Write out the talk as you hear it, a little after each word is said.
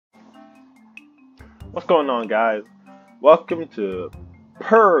What's going on, guys? Welcome to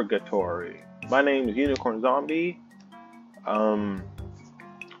Purgatory. My name is Unicorn Zombie. Um,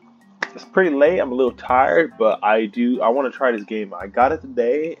 it's pretty late. I'm a little tired, but I want to try this game. I got it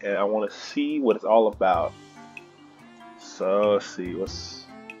today, and I want to see what it's all about. So let's see. What's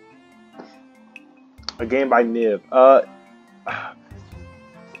a game by Niv?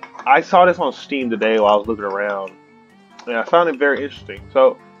 I saw this on Steam today while I was looking around, and I found it very interesting.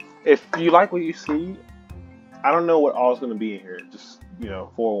 So, if you like what you see, I don't know what all is going to be in here. Just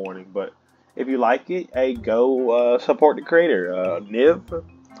forewarning. But if you like it, hey, go support the creator, Niv.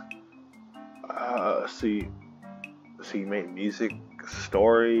 Let's see, make music,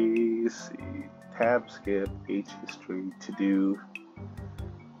 stories, see, tab, skip, H history, to do,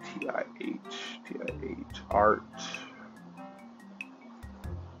 TIH, art,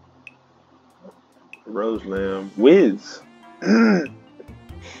 rose limb, whiz.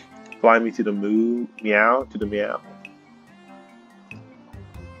 Fly me to the moon, meow to the meow.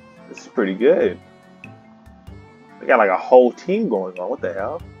 This is pretty good. They got like a whole team going on. What the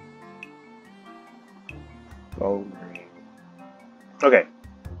hell? Oh, green. Okay.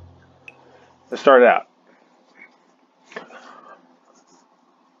 Let's start it out.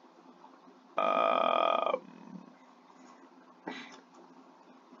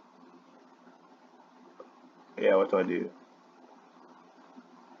 Yeah, what do I do?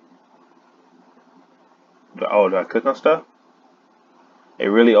 Do I click on stuff? A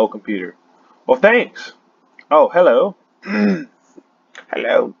really old computer. Well, thanks. Oh, hello.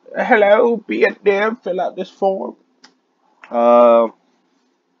 Hello. Be a dev. Fill out this form. I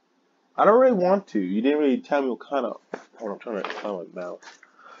don't really want to. You didn't really tell me what kind of. Hold on, I'm trying to find my mouse.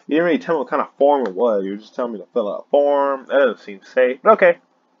 You didn't really tell me what kind of form it was. You were just telling me to fill out a form. That doesn't seem safe. But okay,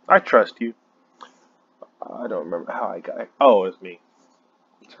 I trust you. I don't remember how I got it. Oh, it's me.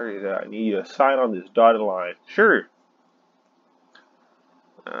 Turns out I need you to sign on this dotted line. Sure.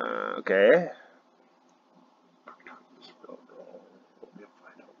 Okay.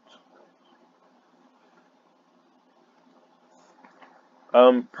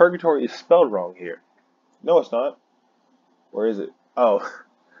 Purgatory is spelled wrong here. No, it's not. Where is it? Oh,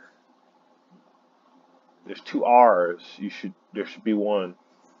 there's two R's. There should be one.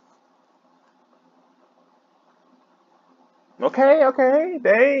 Okay,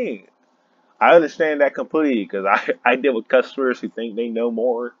 dang. I understand that completely because I deal with customers who think they know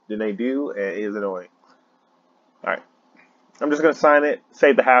more than they do, and it is annoying. All right, I'm just gonna sign it.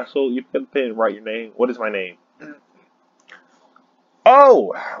 Save the hassle. You can put and write your name. What is my name?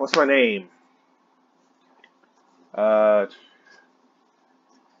 Oh, what's my name? Uh,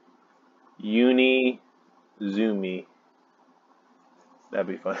 Uni Zumi. That'd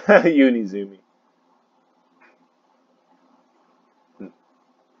be fun. Uni Zumi.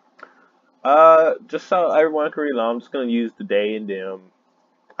 Just so everyone can read along, I'm just gonna use the day and dim.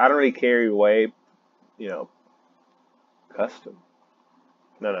 I don't really care either way. You know, custom.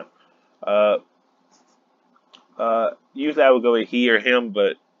 No. Uh, Usually I would go with he or him,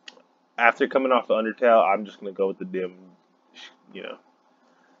 but after coming off the Undertale, I'm just gonna go with the dim. You know,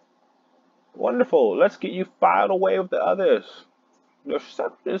 wonderful. Let's get you filed away with the others. The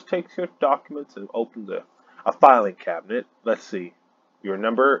receptionist takes your documents and opens a filing cabinet. Let's see. You're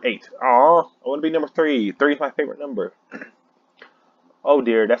number 8. Aw, I want to be number 3. 3 is my favorite number. Oh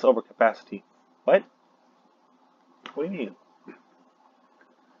dear, that's overcapacity. What? What do you mean?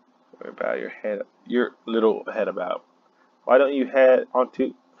 Worry about your little head about. Why don't you head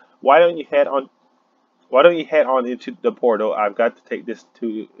onto? Why don't you head on? Why don't you head on into the portal? I've got to take this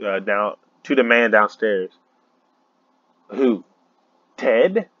to down to the man downstairs. Who?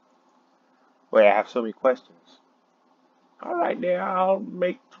 Ted? Wait, I have so many questions. All right, there. I'll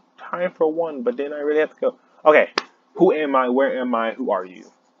make time for one, but then I really have to go. Okay. Who am I? Where am I? Who are you?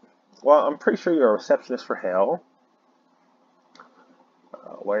 Well, I'm pretty sure you're a receptionist for hell.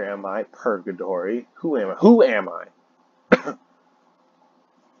 Where am I? Purgatory. Who am I? Who am I?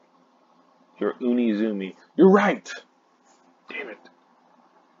 You're Unizumi. You're right. Damn it.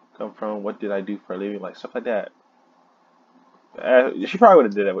 Come from? What did I do for a living? Like stuff like that. She probably would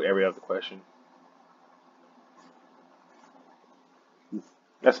have did that with every other question.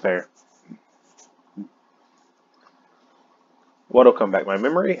 That's fair. What'll come back? My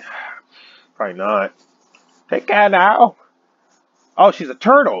memory? Probably not. Take care now. Oh, she's a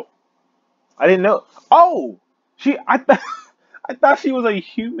turtle. I didn't know. Oh, I thought. I thought she was a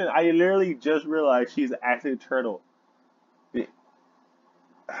human. I literally just realized she's actually a turtle.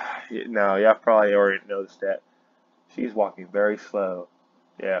 No, y'all probably already noticed that. She's walking very slow.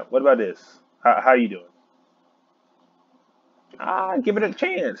 Yeah. What about this? How you doing? Give it a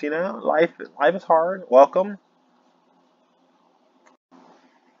chance, you know? Life is hard. Welcome.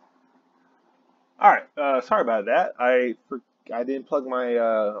 Alright, sorry about that. I didn't plug my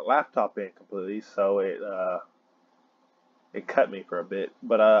laptop in completely, so it cut me for a bit.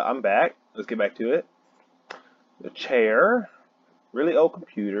 But I'm back. Let's get back to it. The chair. Really old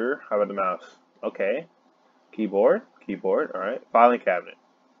computer. How about the mouse? Okay. Keyboard. Alright. Filing cabinet.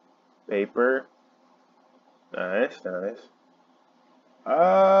 Paper. Nice.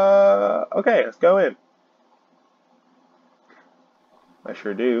 Okay, let's go in. I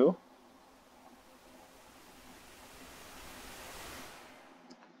sure do.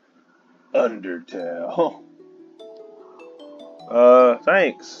 Undertale.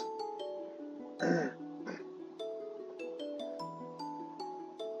 Thanks.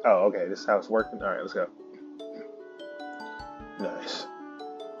 Oh, okay, this is how it's working. Alright, let's go. Nice.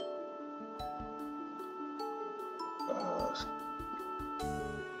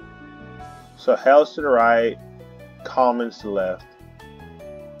 So hell's to the right, commons to the left.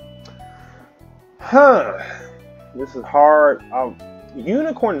 Huh. This is hard.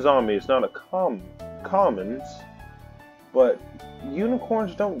 Unicorn zombie is not a commons, but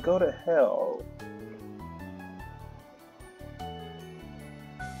unicorns don't go to hell.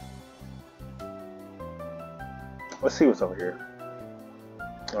 Let's see what's over here.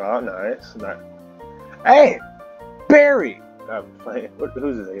 Oh, nice. Hey, Barry. I'm playing.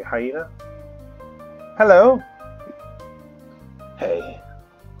 Who's this? A hyena? Hello. Hey,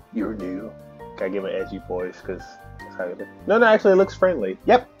 you're new. Gotta give him an edgy voice because that's how it is. No, actually, it looks friendly.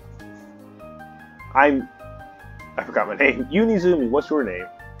 Yep. I forgot my name. Unizumi. What's your name?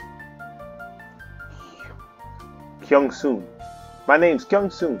 Kyung-soon. My name's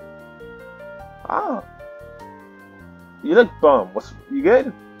Kyung-soon. Ah. You look bum. You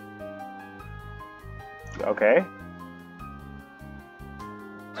good? Okay.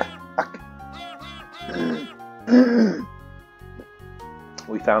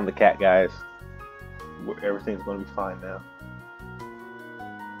 We found the cat, guys. Everything's gonna be fine now.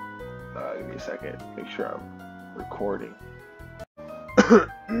 Give me a second. Make sure I'm recording.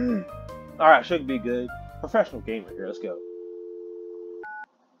 Alright, should be good. Professional gamer here. Let's go.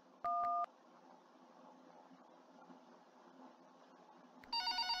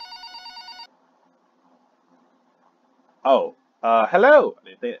 Oh, hello.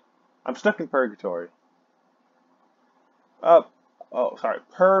 I'm stuck in Purgatory. Oh, sorry,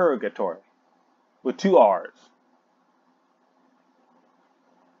 Purrgatory with 2 R's.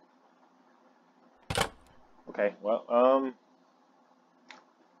 Okay, well, oh,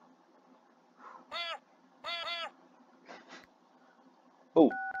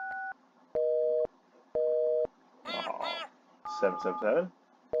 777.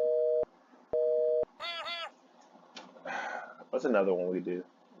 What's another one we do?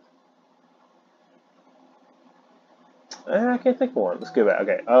 I can't think of one. Let's go back.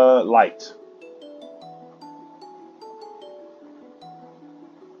 Okay. Light.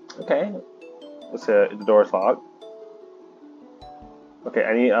 Okay. Let's the door's locked. Okay,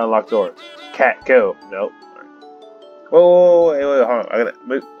 I need to unlock door. Cat, go. Nope. Whoa, wait, hold on. I gotta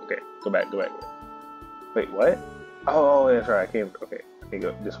move. Okay, go back. Wait, what? Oh, that's right. I can't. Okay, I can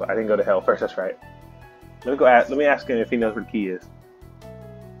go this way. I didn't go to hell first. That's right. Let me ask him if he knows where the key is.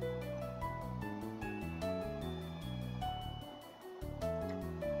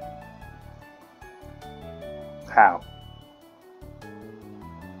 How?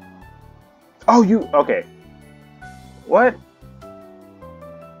 Oh, okay. What?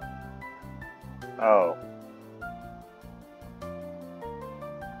 Oh.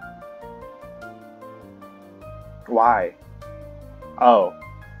 Why? Oh.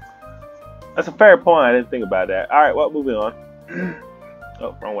 That's a fair point. I didn't think about that. Alright, well, moving on.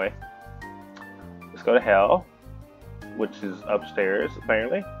 Oh, wrong way. Let's go to hell, which is upstairs,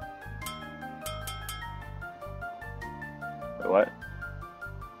 apparently. Wait, what?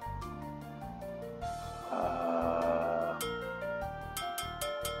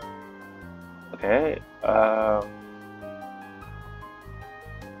 Okay. Oh,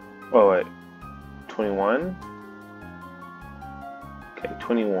 wait. 21? Okay,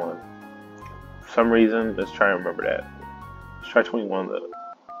 21. For some reason, let's try and remember that. Let's try 21 though.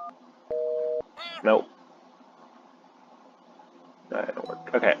 Nope. That didn't work.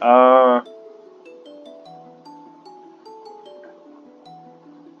 Okay,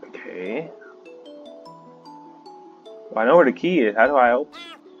 okay. Well, I know where the key is. How do I open?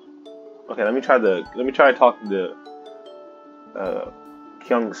 Okay, let me try talking to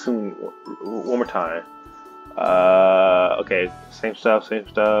Kyung-soon one more time. Okay, same stuff. Okay,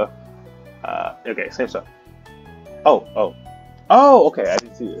 same stuff. Oh. Oh, okay, I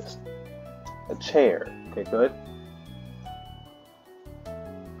didn't see this. A chair. Okay, good.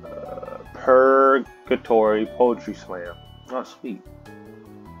 Purgatory Poetry Slam. Oh, sweet.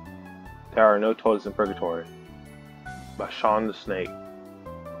 There are no toilets in Purgatory. By Sean the Snake.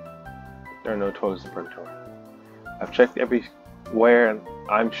 There are no toilets in Purgatory. I've checked everywhere and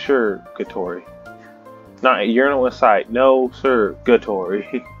I'm sure Purgatory. Not a urinal in sight. No, sir,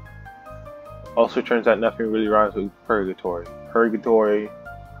 Purgatory. Also turns out nothing really rhymes with Purgatory. Purgatory.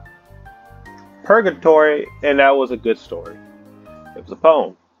 Purgatory, and that was a good story. It was a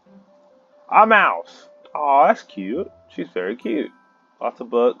poem. A mouse. Oh, that's cute. She's very cute. Lots of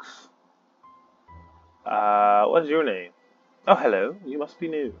books. What's your name? Oh, hello. You must be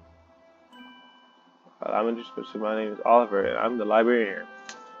new. I'm interested. My name is Oliver, and I'm the librarian here.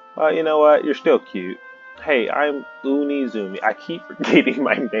 Well, you know what? You're still cute. Hey, I'm Zumi. I keep forgetting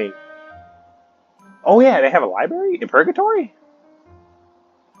my name. Oh yeah, they have a library in Purgatory?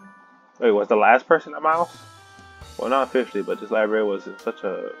 Wait, was the last person a mouse? Well, not officially, but this library was in such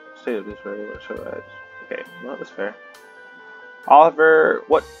a state of disarray. Okay, well, that's fair. Oliver,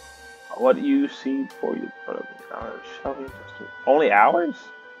 what do you see before you put up hours? Only hours?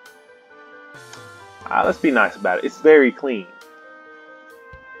 Let's be nice about it. It's very clean.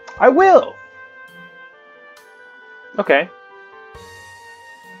 I will! Okay.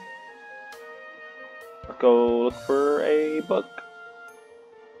 Let's go look for a book.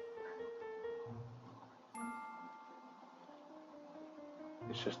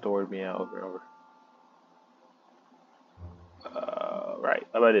 It's just stored me out over and over. Right.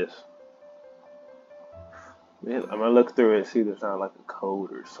 How about this? I'm gonna look through it and see if there's not like a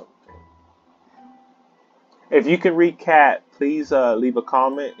code or something. If you can read cat, please leave a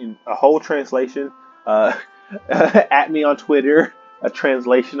comment in a whole translation. At me on Twitter, a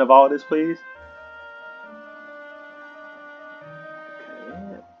translation of all this, please.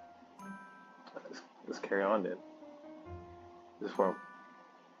 Okay. Let's carry on then. This one.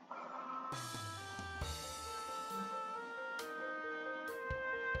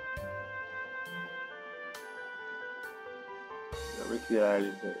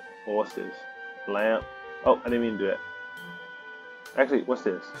 What's this? Lamp. Oh, I didn't mean to do that. Actually, what's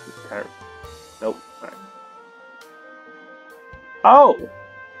this? Nope. Alright. Oh!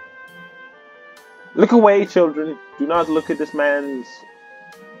 Look away, children. Do not look at this man's...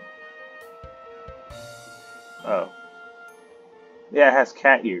 Oh. Yeah, it has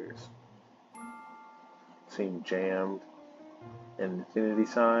cat ears. Seem jammed. An infinity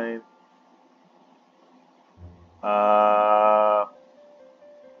sign. Oh,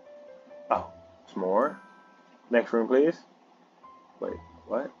 some more. Next room, please. Wait,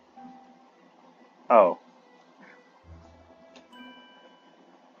 what? Oh.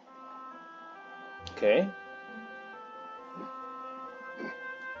 Okay.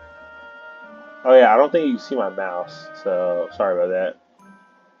 Oh yeah, I don't think you can see my mouse, so sorry about that.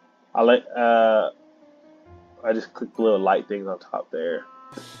 I just clicked the little light things on top there.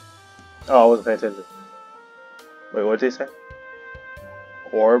 Oh, I wasn't paying attention. Wait, what did they say?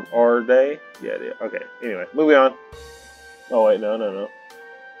 Or they? Yeah, they. Okay. Anyway, moving on. Oh wait, no.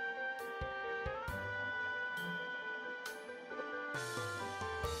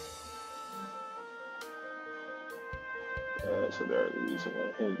 So there are some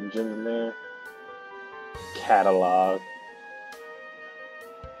hidden gems in there. Catalog.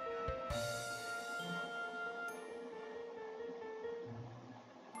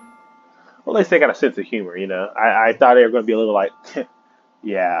 Well, at least they got a sense of humor, you know. I thought they were going to be a little like,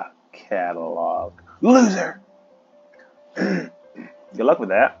 yeah, catalog. Loser! Good luck with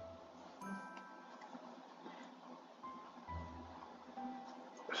that.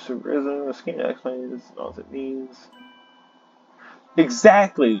 Surrealism, the scheme explains all it means.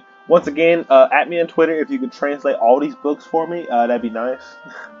 Exactly. Once again, at me on Twitter if you could translate all these books for me. That'd be nice.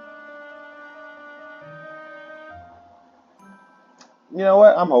 You know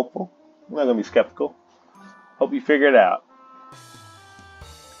what? I'm hopeful. I'm not gonna be skeptical. Hope you figure it out.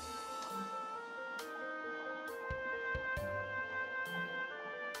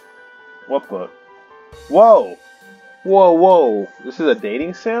 What book? Whoa! Whoa! This is a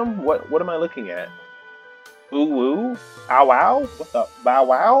dating sim? What am I looking at? Ooh woo? Ow wow? What the bow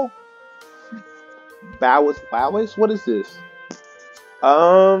wow? Bowis wowis? What is this?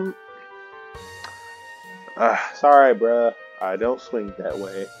 Sorry, bruh. I don't swing that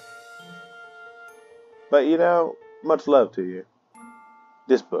way. But you know, much love to you.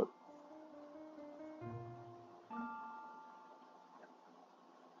 This book.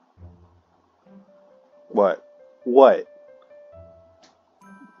 What? What?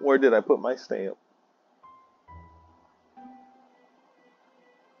 Where did I put my stamp?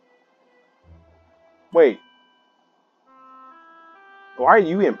 Wait, why are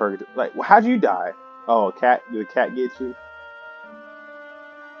you in purgatory? Like, how'd you die? Oh, a cat. Did the cat get you?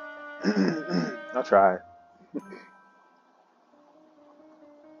 I'll try.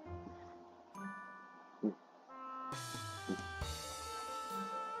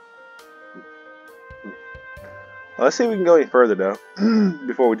 Well, let's see if we can go any further though,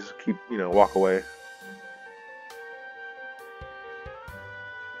 before we just keep, walk away.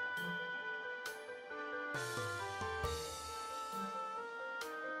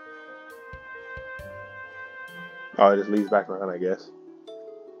 Oh, it just leads back around, I guess.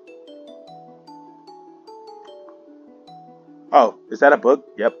 Oh, is that a book?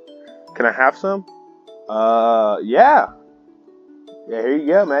 Yep. Can I have some? Yeah. Yeah, here you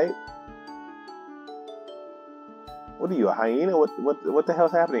go, mate. What are you, a hyena? What the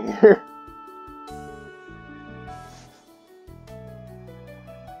hell's happening here?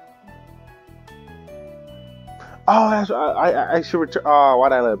 Oh, that's I should return. Oh,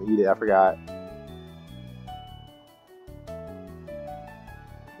 why'd I let him eat it? I forgot.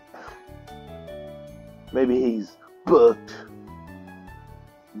 Maybe he's booked.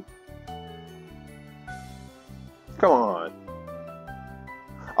 Come on.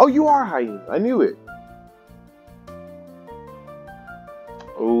 Oh, you are a hyena. I knew it.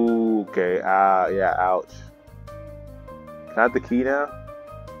 Okay. Yeah. Ouch. Can I have the key now?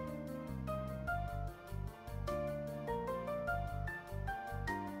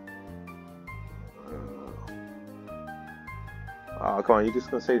 Oh, come on. You just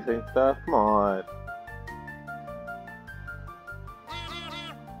gonna say the same stuff? Come on.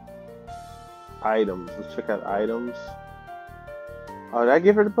 Items. Let's check out items. Oh, did I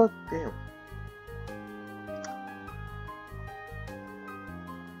give her the book? Damn.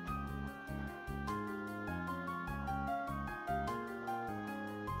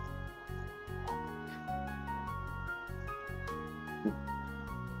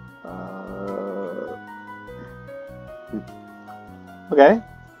 Okay.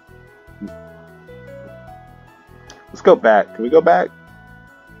 Let's go back. Can we go back?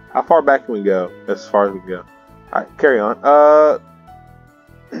 How far back can we go? As far as we can go. Alright, carry on.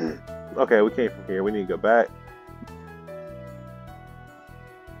 Okay, we came from here. We need to go back.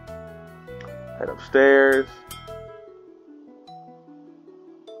 Head upstairs.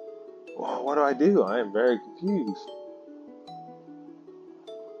 Whoa, what do I do? I am very confused.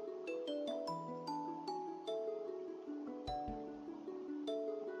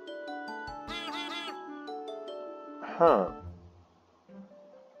 Huh.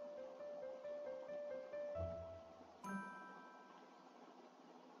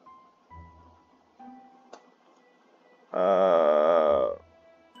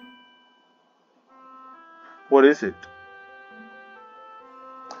 What is it?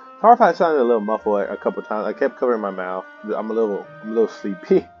 Sorry if I sounded a little muffled a couple times. I kept covering my mouth. I'm a little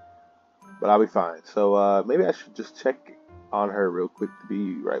sleepy, but I'll be fine. So maybe I should just check on her real quick to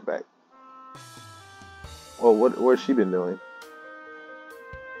be right back. Well, what's she been doing?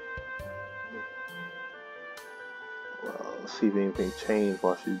 Well, let's see if anything changed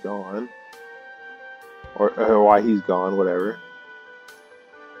while she's gone, or while he's gone, whatever.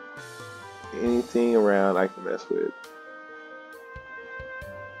 Anything around I can mess with.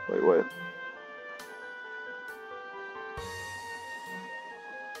 Wait, what?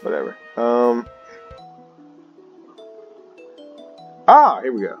 Whatever.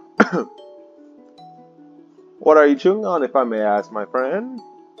 Here we go. What are you chewing on, if I may ask, my friend?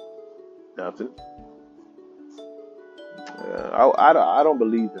 Nothing. I don't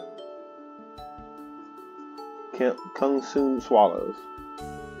believe him. Kung Soon swallows.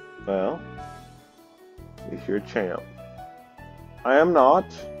 Well, if you're a champ. I am not.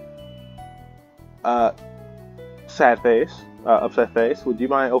 Sad face. Upset face. Would you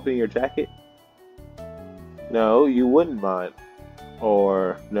mind opening your jacket? No, you wouldn't mind.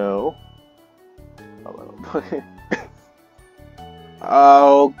 Or no.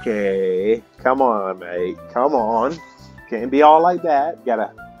 Okay. Come on, mate. Come on. Can't be all like that.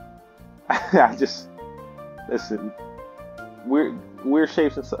 Gotta. I just. Listen. Weird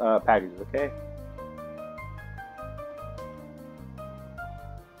shapes and packages, okay?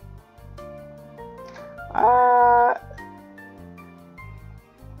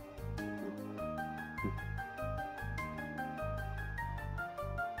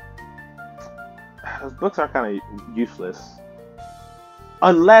 Those books are kind of useless.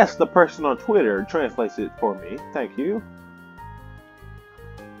 Unless the person on Twitter translates it for me. Thank you.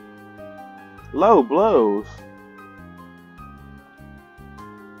 Low blows.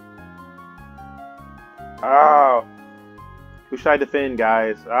 Oh. Who should I defend,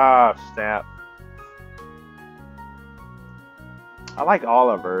 guys? Ah, snap. I like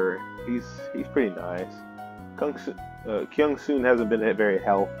Oliver. He's pretty nice. Kyung Soon hasn't been very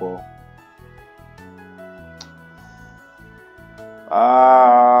helpful.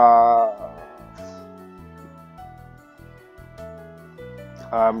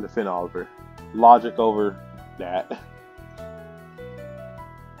 I'm defend Oliver. Logic over that.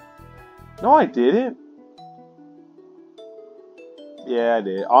 No, I didn't. Yeah, I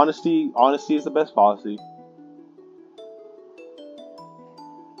did. Honesty is the best policy.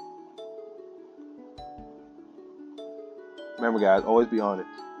 Remember, guys, always be honest.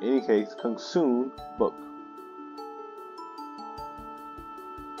 In any case, Kung Soon book.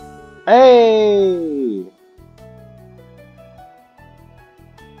 Hey!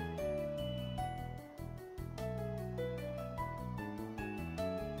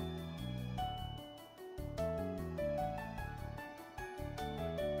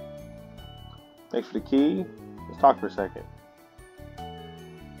 Thanks for the key. Let's talk for a second.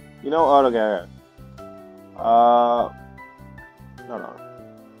 You know, oh, okay. Hold on.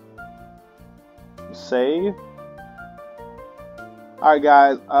 Save. Alright,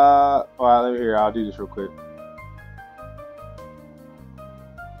 guys. Alright, let me hear. I'll do this real quick.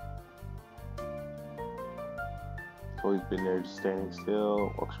 So he's been there just standing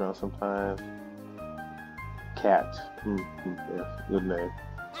still, walks around sometimes. Cat. Yes, good name.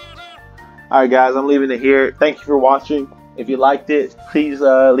 Alright, guys, I'm leaving it here. Thank you for watching. If you liked it, please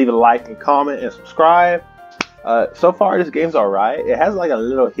leave a like and comment and subscribe. So far, this game's alright. It has like a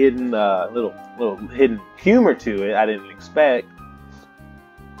little hidden, little hidden humor to it. I didn't expect.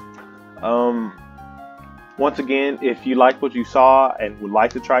 Once again, if you like what you saw and would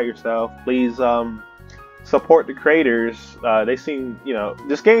like to try it yourself, please support the creators. They seem, you know,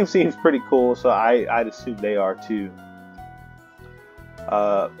 this game seems pretty cool, so I'd assume they are too.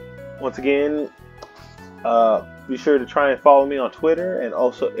 Once again, be sure to try and follow me on Twitter, and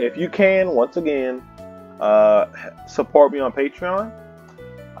also, if you can, once again, support me on Patreon.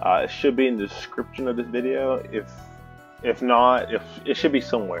 It should be in the description of this video. If not, it should be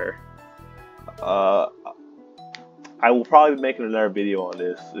somewhere. I will probably be making another video on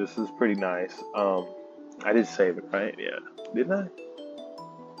this. This is pretty nice. I did save it, right? Yeah, didn't I?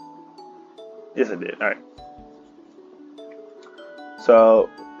 Yes, I did. All right. So,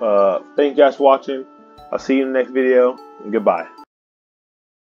 thank you guys for watching. I'll see you in the next video, and goodbye.